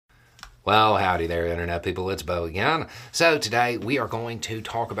Well, howdy there, Internet people. It's Bo again. So, today we are going to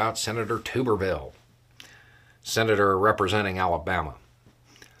talk about Senator Tuberville, Senator representing Alabama,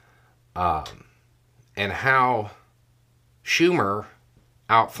 and how Schumer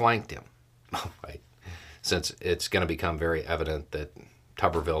outflanked him. Right. Since it's going to become very evident that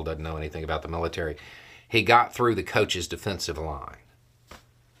Tuberville doesn't know anything about the military, he got through the coach's defensive line.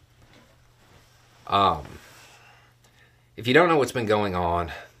 If you don't know what's been going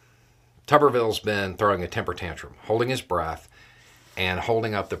on, Tuberville's been throwing a temper tantrum, holding his breath, and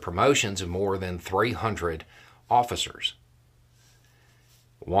holding up the promotions of more than 300 officers.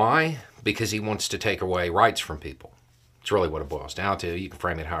 Why? Because he wants to take away rights from people. It's really what it boils down to. You can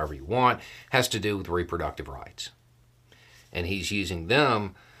frame it however you want. It has to do with reproductive rights. And he's using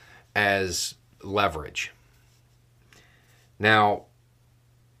them as leverage. Now,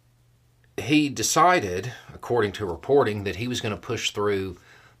 he decided, according to reporting, that he was going to push through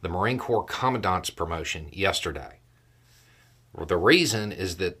the Marine Corps Commandant's promotion yesterday. Well, the reason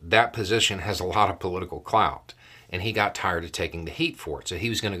is that position has a lot of political clout, and he got tired of taking the heat for it, so he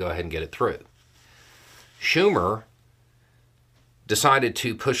was going to go ahead and get it through. Schumer decided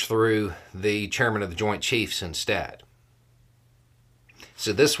to push through the chairman of the Joint Chiefs instead.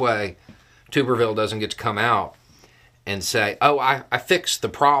 So this way, Tuberville doesn't get to come out and say, oh, I fixed the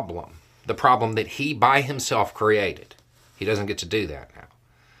problem that he by himself created. He doesn't get to do that now.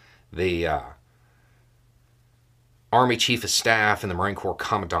 The Army Chief of Staff and the Marine Corps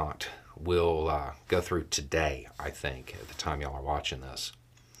Commandant will go through today, I think, at the time y'all are watching this.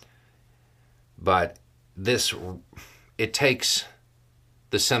 But it takes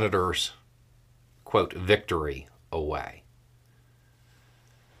the senator's, quote, victory away.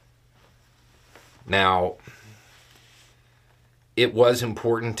 Now, it was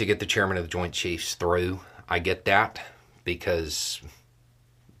important to get the chairman of the Joint Chiefs through. I get that, because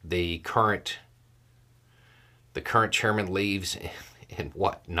the current chairman leaves in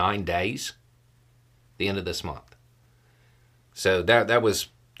 9 days? The end of this month. So that was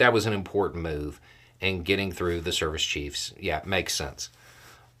an important move, and getting through the service chiefs, yeah, it makes sense.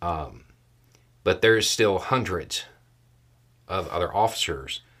 But there's still hundreds of other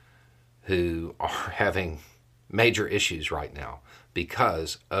officers who are having major issues right now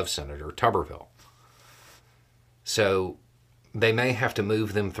because of Senator Tuberville. So they may have to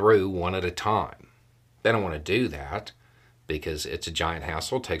move them through one at a time. They don't want to do that because it's a giant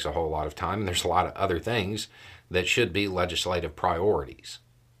hassle, takes a whole lot of time, and there's a lot of other things that should be legislative priorities.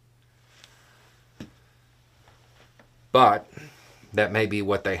 But that may be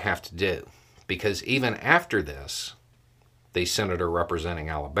what they have to do, because even after this, the senator representing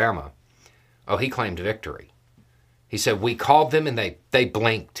Alabama, he claimed victory. He said, we called them and they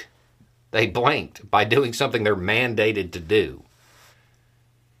blinked. They blinked by doing something they're mandated to do.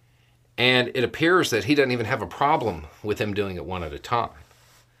 And it appears that he doesn't even have a problem with them doing it one at a time,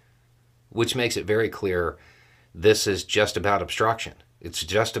 which makes it very clear this is just about obstruction. It's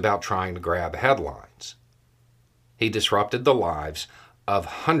just about trying to grab headlines. He disrupted the lives of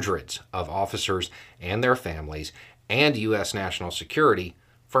hundreds of officers and their families and U.S. national security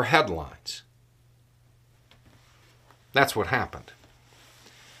for headlines. That's what happened.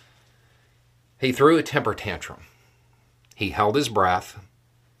 He threw a temper tantrum. He held his breath,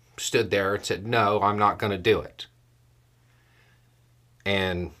 stood there and said, no, I'm not going to do it.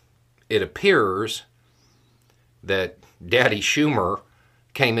 And it appears that Daddy Schumer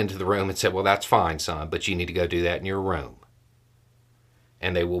came into the room and said, well, that's fine, son, but you need to go do that in your room.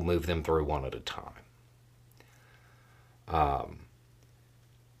 And they will move them through one at a time.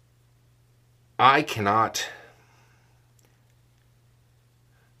 I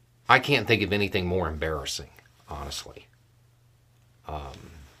can't think of anything more embarrassing, honestly,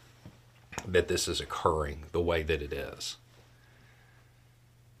 that this is occurring the way that it is.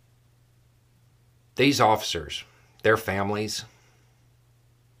 These officers, their families,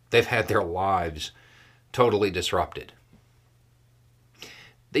 they've had their lives totally disrupted.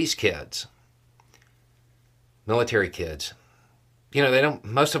 These kids, military kids,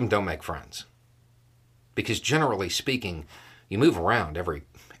 most of them don't make friends. Because generally speaking, you move around every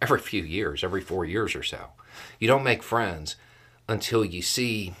few years, every 4 years or so. You don't make friends until you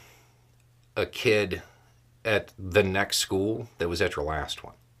see a kid at the next school that was at your last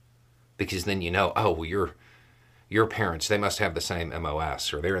one. Because then you know, oh, well, your parents, they must have the same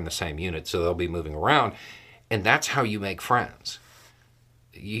MOS, or they're in the same unit, so they'll be moving around. And that's how you make friends.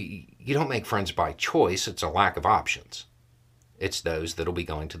 You don't make friends by choice. It's a lack of options. It's those that'll be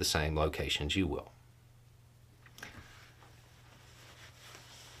going to the same locations you will.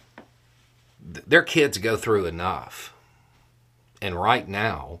 Their kids go through enough. And right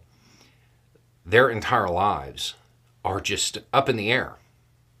now, their entire lives are just up in the air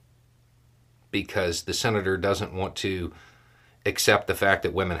because the senator doesn't want to accept the fact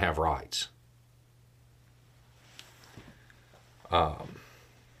that women have rights.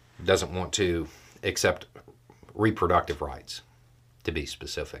 Doesn't want to accept reproductive rights, to be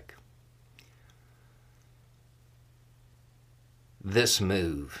specific. This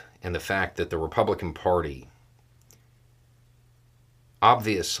move and the fact that the Republican Party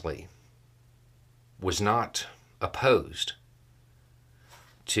obviously was not opposed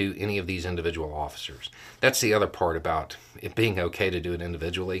to any of these individual officers. That's the other part about it being okay to do it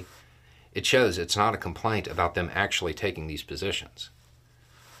individually. It shows it's not a complaint about them actually taking these positions.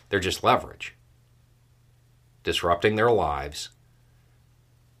 They're just leverage, disrupting their lives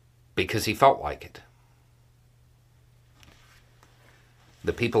because he felt like it.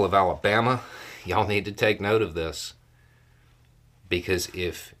 The people of Alabama, y'all need to take note of this, because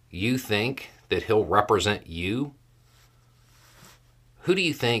if you think that he'll represent you, who do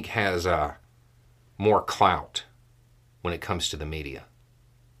you think has more clout when it comes to the media?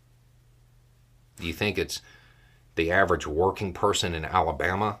 Do you think it's the average working person in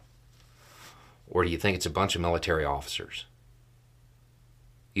Alabama? Or do you think it's a bunch of military officers?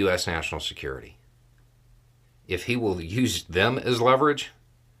 U.S. national security. If he will use them as leverage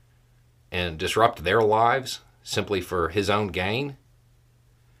and disrupt their lives simply for his own gain,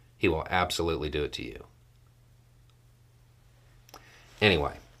 he will absolutely do it to you.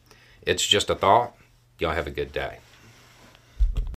 Anyway, it's just a thought. Y'all have a good day.